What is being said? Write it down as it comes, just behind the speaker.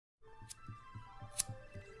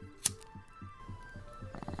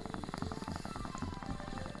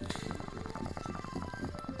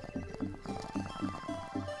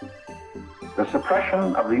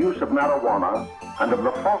suppression of the use of marijuana and of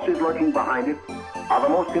the forces lurking behind it are the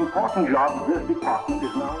most important jobs this department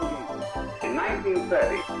is now engaged in. In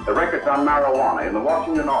 1930, the records on marijuana in the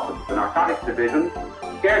Washington office of the Narcotics Division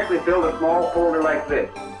scarcely filled a small folder like this.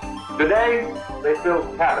 Today, they fill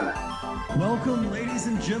cabinets. Welcome, ladies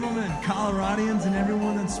and gentlemen, Coloradians, and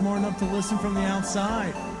everyone that's smart enough to listen from the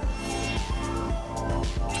outside.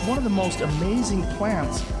 It's one of the most amazing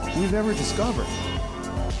plants we've ever discovered.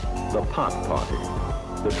 The pot party,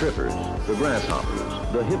 the trippers, the grasshoppers,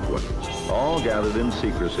 the hip ones, all gathered in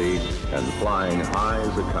secrecy and flying high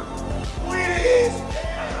as a kite. Wheaties!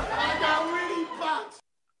 I got Wheatie Bucks!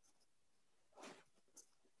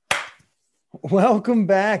 Welcome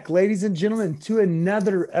back, ladies and gentlemen, to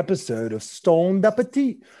another episode of Stoned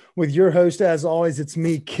Appetit. With your host, as always, it's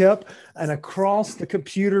me, Kip, and across the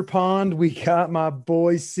computer pond, we got my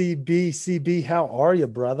boy, CB. CB, how are you,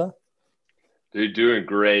 brother? Dude, doing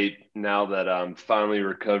great now that I'm finally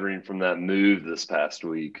recovering from that move this past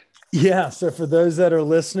week. Yeah, so for those that are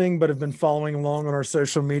listening but have been following along on our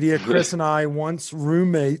social media, Chris and I, once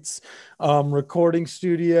roommates, recording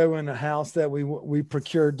studio in a house that we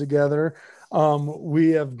procured together.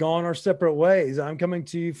 We have gone our separate ways. I'm coming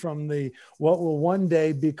to you from what will one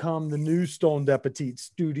day become the new Stoned Appetit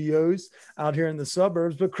studios out here in the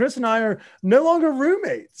suburbs. But Chris and I are no longer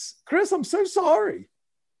roommates. Chris, I'm so sorry.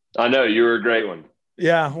 I know, you were a great one.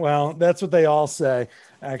 Yeah, well, that's what they all say.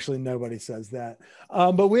 Actually, nobody says that.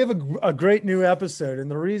 But we have a great new episode.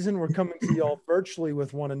 And the reason we're coming to y'all virtually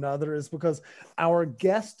with one another is because our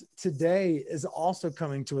guest today is also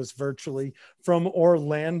coming to us virtually from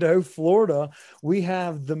Orlando, Florida. We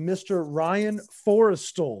have the Mr. Ryan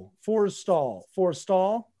Forrestal.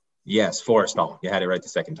 Yes, Forrestal. You had it right the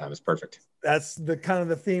second time. It's perfect. That's the kind of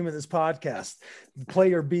the theme of this podcast.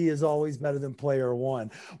 Player B is always better than player one.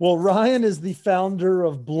 Well, Ryan is the founder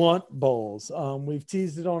of BluntBowls. We've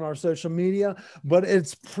teased it on our social media, but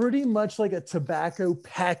it's pretty much like a tobacco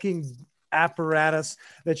packing apparatus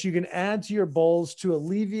that you can add to your bowls to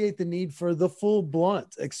alleviate the need for the full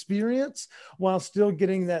blunt experience while still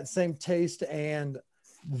getting that same taste and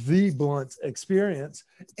the blunt experience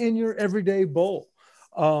in your everyday bowl.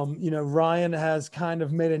 Ryan has kind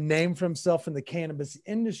of made a name for himself in the cannabis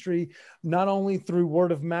industry, not only through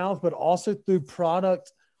word of mouth, but also through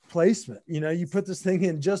product placement. You put this thing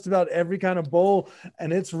in just about every kind of bowl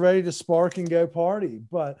and it's ready to spark and go party.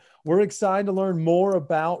 But we're excited to learn more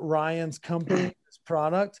about Ryan's company, his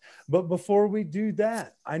product. But before we do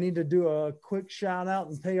that, I need to do a quick shout out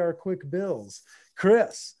and pay our quick bills.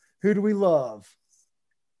 Chris, who do we love?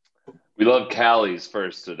 We love Callie's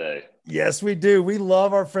first today. Yes, we do. We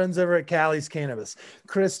love our friends over at Callie's Cannabis.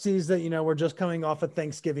 Chris teased that, we're just coming off a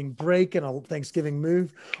Thanksgiving break and a Thanksgiving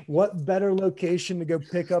move. What better location to go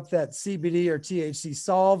pick up that CBD or THC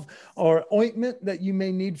solve or ointment that you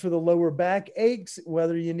may need for the lower back aches,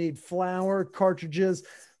 whether you need flour, cartridges,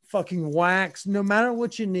 fucking wax, no matter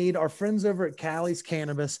what you need, our friends over at Callie's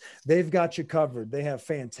Cannabis, they've got you covered. They have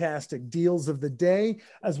fantastic deals of the day,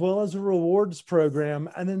 as well as a rewards program.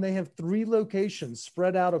 And then they have 3 locations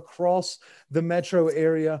spread out across the metro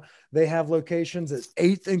area. They have locations at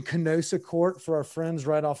 8th and Kenosha Court for our friends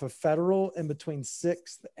right off of Federal in between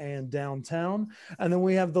 6th and downtown. And then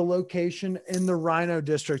we have the location in the Rhino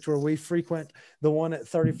District where we frequent, the one at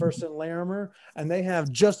 31st and Larimer. And they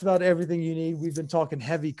have just about everything you need. We've been talking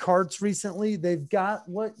heavy carts recently. They've got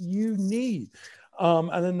what you need.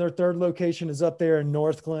 And then their 3rd location is up there in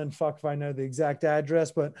North Glen. Fuck if I know the exact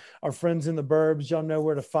address, but our friends in the burbs, y'all know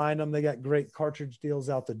where to find them. They got great cartridge deals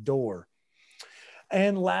out the door.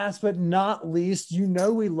 And last but not least,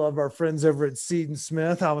 we love our friends over at Seed &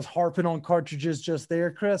 Smith. I was harping on cartridges just there,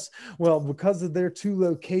 Chris. Well, because of their 2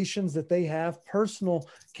 locations that they have, personal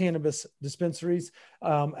cannabis dispensaries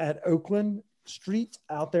at Oakland Street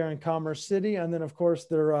out there in Commerce City. And then, of course,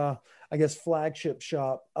 their, flagship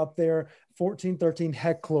shop up there, 1413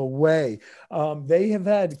 Hecla Way. They have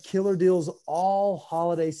had killer deals all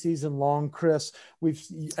holiday season long, Chris.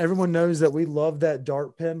 Everyone knows that we love that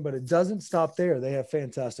dart pen, but it doesn't stop there. They have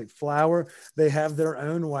fantastic flour. They have their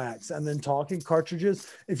own wax. And then talking cartridges,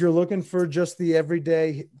 if you're looking for just the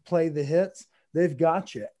everyday play the hits, they've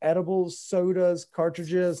got you. Edibles, sodas,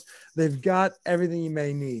 cartridges. They've got everything you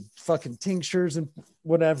may need. Fucking tinctures and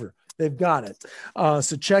whatever. They've got it.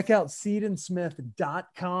 So check out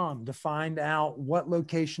seedandsmith.com to find out what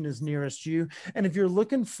location is nearest you. And if you're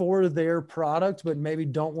looking for their product, but maybe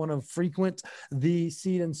don't want to frequent the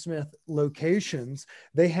Seed and Smith locations,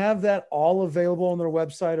 they have that all available on their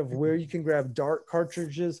website of where you can grab dart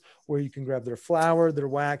cartridges, where you can grab their flour, their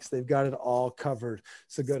wax. They've got it all covered.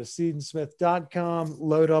 So go to seedandsmith.com,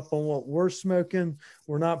 load up on what we're smoking.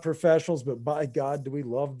 We're not professionals, but by God, do we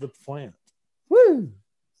love the plant. Woo!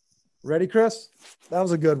 Ready, Chris? That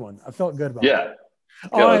was a good one. I felt good about it. Yeah.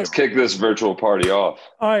 All right. Let's kick this virtual party off.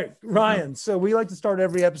 All right, Ryan. So we like to start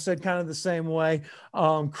every episode kind of the same way.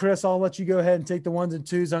 Chris, I'll let you go ahead and take the ones and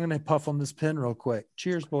twos. I'm going to puff on this pen real quick.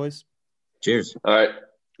 Cheers, boys. Cheers. All right.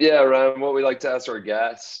 Yeah, Ryan, what we like to ask our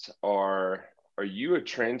guests are you a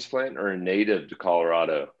transplant or a native to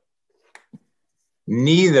Colorado?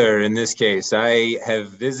 Neither in this case. I have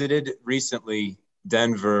visited recently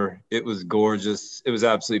Denver. It was gorgeous. It was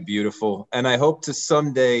absolutely beautiful. And I hope to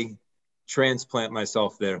someday transplant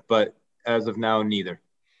myself there. But as of now, neither.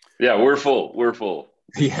 Yeah, we're full. We're full.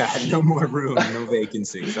 Yeah, no more room, no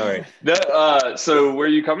vacancy. Sorry. So where are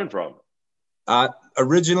you coming from?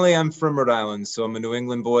 Originally, I'm from Rhode Island, so I'm a New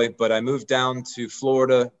England boy. But I moved down to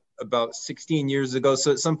Florida about 16 years ago.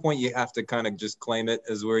 So at some point, you have to kind of just claim it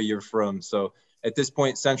as where you're from. So at this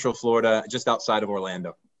point, Central Florida, just outside of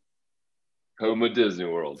Orlando. Home of Disney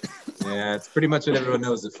World. Yeah, it's pretty much what everyone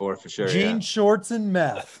knows it for sure. Jean shorts and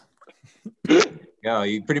meth. Yeah,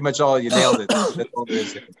 you pretty much you nailed it. That's all there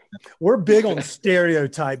is. We're big on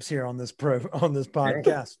stereotypes here on this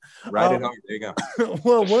podcast. Ride it hard. There you go.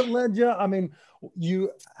 Well, what led you? I mean,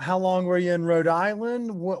 how long were you in Rhode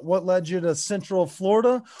Island? What led you to Central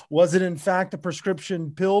Florida? Was it in fact a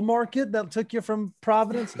prescription pill market that took you from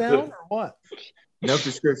Providence down, or what? No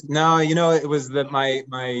prescription. No, it was that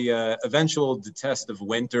my eventual detest of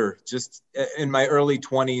winter. Just in my early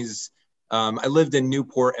 20s, I lived in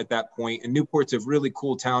Newport at that point, and Newport's a really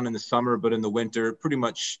cool town in the summer, but in the winter, pretty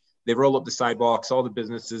much they roll up the sidewalks, all the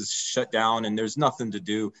businesses shut down, and there's nothing to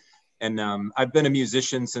do. And I've been a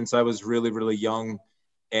musician since I was really, really young.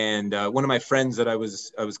 And one of my friends that I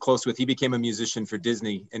was close with, he became a musician for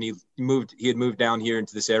Disney, and he had moved down here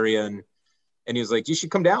into this area, and he was like, you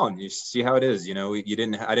should come down. You should see how it is. I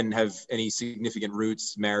didn't have any significant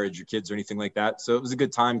roots, marriage or kids or anything like that. So it was a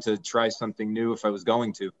good time to try something new if I was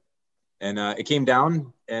going to. And it came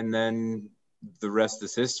down, and then the rest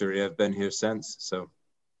is history. I've been here since. So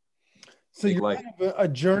you're kind of a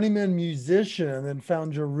journeyman musician and then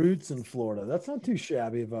found your roots in Florida. That's not too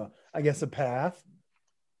shabby of a path.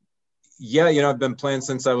 Yeah, I've been playing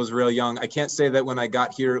since I was real young. I can't say that when I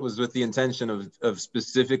got here it was with the intention of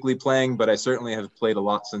specifically playing, but I certainly have played a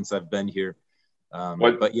lot since I've been here.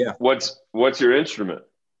 But yeah. What's your instrument?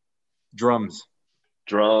 Drums.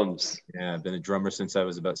 Drums. Yeah, I've been a drummer since I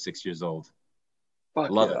was about 6 years old.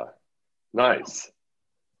 Love it. Nice.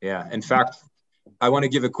 Yeah. In fact, I want to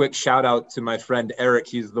give a quick shout out to my friend Eric.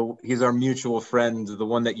 He's our mutual friend, the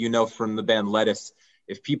one that you know from the band Lettuce.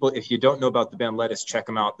 If you don't know about the band Lettuce, check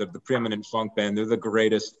them out. They're the preeminent funk band. They're the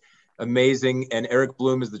greatest, amazing. And Eric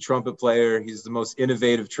Bloom is the trumpet player. He's the most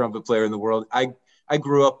innovative trumpet player in the world. I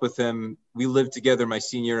grew up with him. We lived together my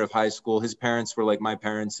senior year of high school. His parents were like my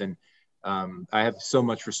parents, and I have so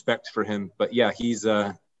much respect for him. But yeah, he's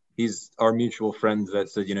our mutual friend that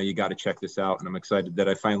said, you got to check this out. And I'm excited that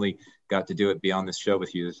I finally got to do it, be on this show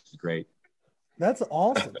with you. This is great. That's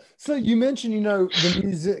awesome. So you mentioned, the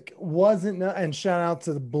music wasn't, and shout out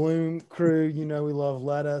to the Bloom crew. We love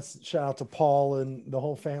Lettuce. Shout out to Paul and the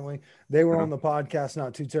whole family. They were on the podcast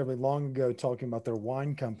not too terribly long ago talking about their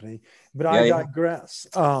wine company, but I digress.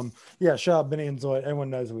 Shout out Benny and Zoe. Everyone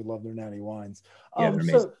knows that we love their natty wines.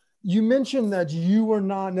 So you mentioned that you were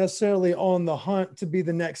not necessarily on the hunt to be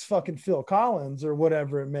the next fucking Phil Collins or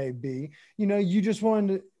whatever it may be. You just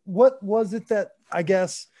wanted to, what was it that I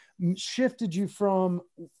guess shifted you from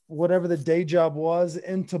whatever the day job was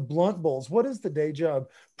into BluntBowls? What is the day job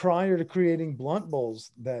prior to creating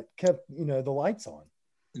BluntBowls that kept, the lights on?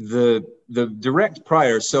 The direct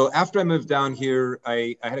prior. So after I moved down here,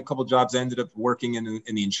 I had a couple jobs. I ended up working in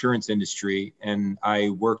the insurance industry, and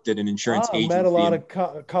I worked at an insurance agency. I met a lot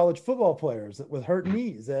of college football players with hurt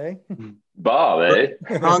knees, eh? Bob, eh?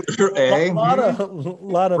 A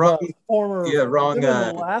lot of wrong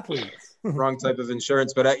athletes. Wrong type of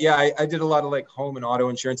insurance. But I did a lot of like home and auto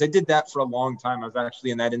insurance. I did that for a long time. I was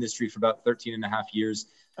actually in that industry for about 13 and a half years.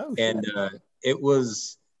 And it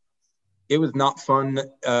was not fun.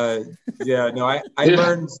 I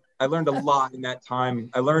learned a lot in that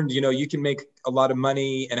time. I learned, you can make a lot of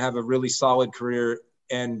money and have a really solid career.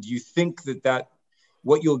 And you think that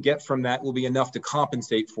what you'll get from that will be enough to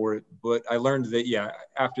compensate for it. But I learned that, yeah,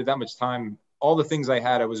 after that much time, all the things I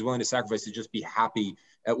had, I was willing to sacrifice to just be happy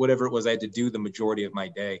at whatever it was I had to do the majority of my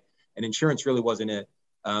day. And insurance really wasn't it.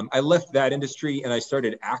 I left that industry and I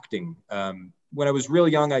started acting. When I was real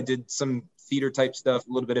young, I did some theater type stuff,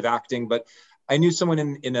 a little bit of acting, but I knew someone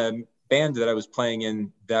in a band that I was playing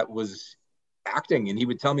in that was acting, and he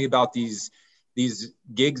would tell me about these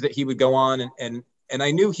gigs that he would go on, and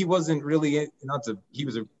I knew he wasn't really he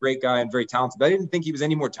was a great guy and very talented, but I didn't think he was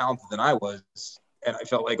any more talented than I was. And I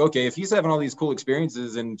felt like, okay, if he's having all these cool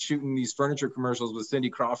experiences and shooting these furniture commercials with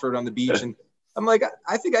Cindy Crawford on the beach, and I'm like,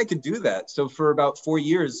 I think I could do that. So for about 4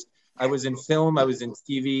 years, I was in film, I was in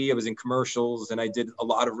TV, I was in commercials, and I did a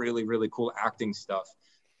lot of really, really cool acting stuff,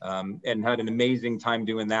 and had an amazing time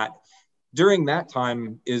doing that. During that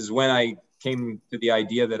time is when I came to the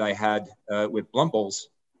idea that I had with BluntBowls,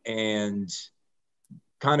 and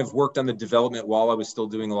kind of worked on the development while I was still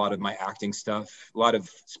doing a lot of my acting stuff, a lot of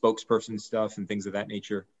spokesperson stuff and things of that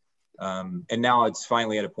nature. And now it's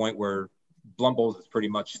finally at a point where BluntBowls is pretty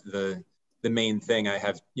much the main thing. I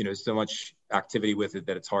have, so much activity with it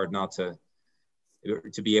that it's hard not to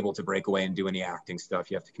be able to break away and do any acting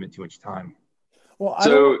stuff. You have to commit too much time. Well,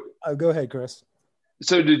 go ahead, Chris.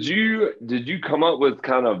 So did you come up with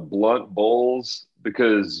kind of BluntBowls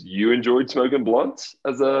because you enjoyed smoking blunts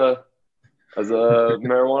as a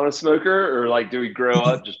marijuana smoker, or like, do we grow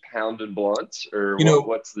up just pounding blunts, or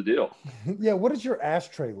what's the deal? Yeah. What does your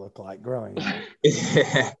ashtray look like growing up?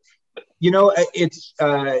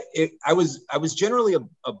 I was generally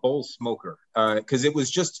a bowl smoker, because it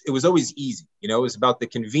was always easy. It was about the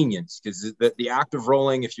convenience, because the act of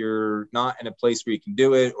rolling, if you're not in a place where you can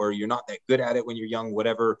do it, or you're not that good at it when you're young,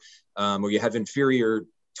 whatever, or you have inferior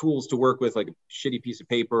tools to work with, like a shitty piece of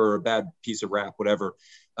paper or a bad piece of wrap, whatever,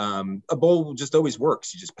 a bowl just always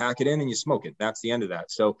works. You just pack it in and you smoke it. That's the end of that.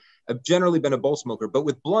 So I've generally been a bowl smoker, but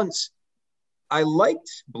with blunts, I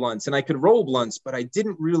liked blunts and I could roll blunts, but I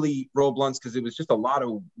didn't really roll blunts because it was just a lot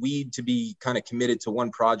of weed to be kind of committed to one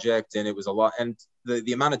project. And it was a lot, and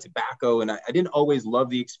the amount of tobacco, and I didn't always love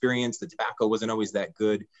the experience. The tobacco wasn't always that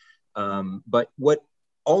good. But what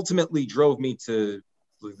ultimately drove me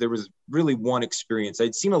there was really one experience.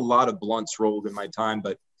 I'd seen a lot of blunts rolled in my time,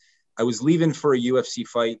 but I was leaving for a UFC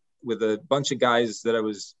fight with a bunch of guys that I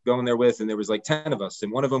was going there with, and there was like 10 of us,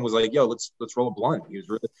 and one of them was like, "Yo, let's roll a blunt."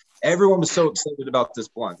 Everyone was so excited about this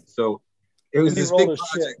blunt. So it was this big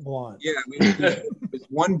project. Blunt. Yeah, it was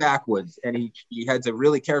one backwoods, and he had to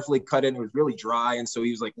really carefully cut it. And it was really dry, and so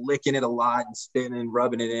he was like licking it a lot and spitting and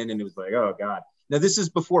rubbing it in, and it was like, oh god. Now this is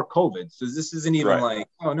before COVID, so this isn't even like,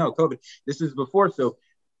 oh no, COVID. This is before, so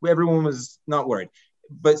everyone was not worried.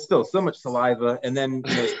 But still, so much saliva, and then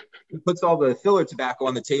he puts all the filler tobacco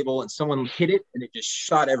on the table, and someone hit it, and it just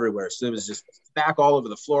shot everywhere. So it was just tobacco all over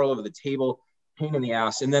the floor, all over the table, pain in the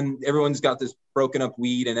ass. And then everyone's got this broken up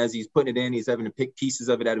weed, and as he's putting it in, he's having to pick pieces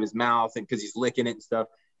of it out of his mouth, and because he's licking it and stuff.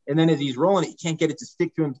 And then as he's rolling it, he can't get it to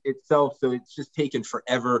stick to itself, so it's just taken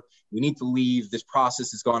forever. We need to leave. This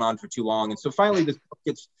process has gone on for too long, and so finally this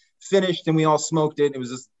gets finished, and we all smoked it. It was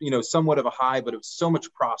just, somewhat of a high, but it was so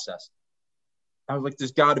much process. I was like,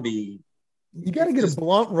 there's got to be. You got to get a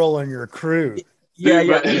blunt roll in your crew. Yeah,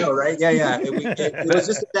 I know, right? Yeah. It was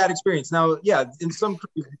just a bad experience. Now, yeah, in some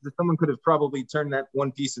crews, someone could have probably turned that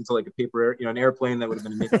one piece into like a paper, an airplane. That would have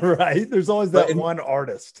been amazing. Right. There's always that one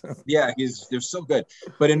artist. Yeah, they're so good.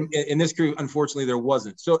 But in this crew, unfortunately, there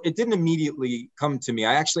wasn't. So it didn't immediately come to me.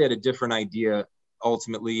 I actually had a different idea.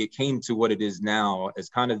 Ultimately, it came to what it is now as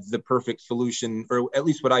kind of the perfect solution, or at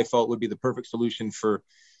least what I felt would be the perfect solution for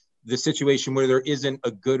the situation where there isn't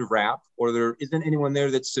a good wrap, or there isn't anyone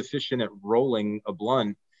there that's sufficient at rolling a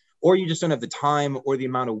blunt, or you just don't have the time or the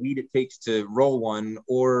amount of weed it takes to roll one,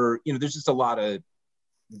 or, there's just a lot of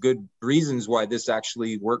good reasons why this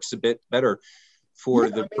actually works a bit better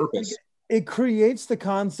for the purpose. It creates the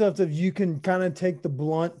concept of you can kind of take the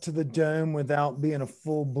blunt to the dome without being a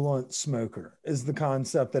full blunt smoker, is the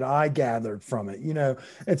concept that I gathered from it.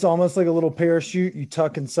 It's almost like a little parachute you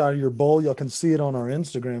tuck inside of your bowl. You can see it on our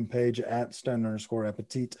Instagram page at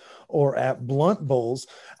 @stone_appetit or at BluntBowls.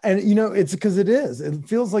 And, it's because it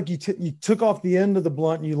feels like you took off the end of the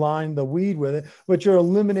blunt and you lined the weed with it, but you're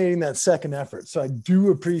eliminating that second effort. So I do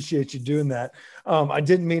appreciate you doing that. I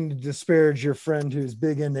didn't mean to disparage your friend who's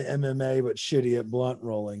big into MMA but shitty at blunt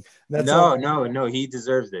rolling. No, he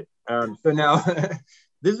deserves it. So now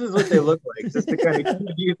this is what they look like, just to kind of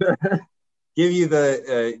give you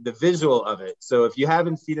the visual of it. So if you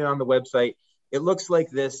haven't seen it on the website, it looks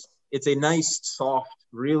like this. It's a nice, soft,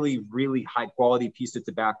 really, really high quality piece of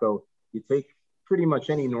tobacco. You take pretty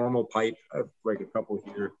much any normal pipe. I have like a couple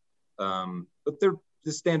here, but they're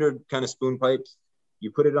just standard kind of spoon pipes.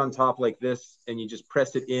 You put it on top like this, and you just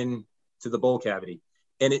press it in to the bowl cavity.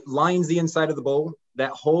 And it lines the inside of the bowl.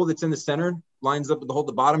 That hole that's in the center lines up with the hole at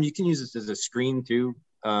the bottom. You can use this as a screen too.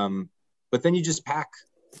 But then you just pack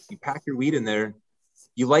your weed in there.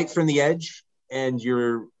 You light from the edge, and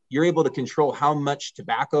you're able to control how much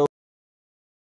tobacco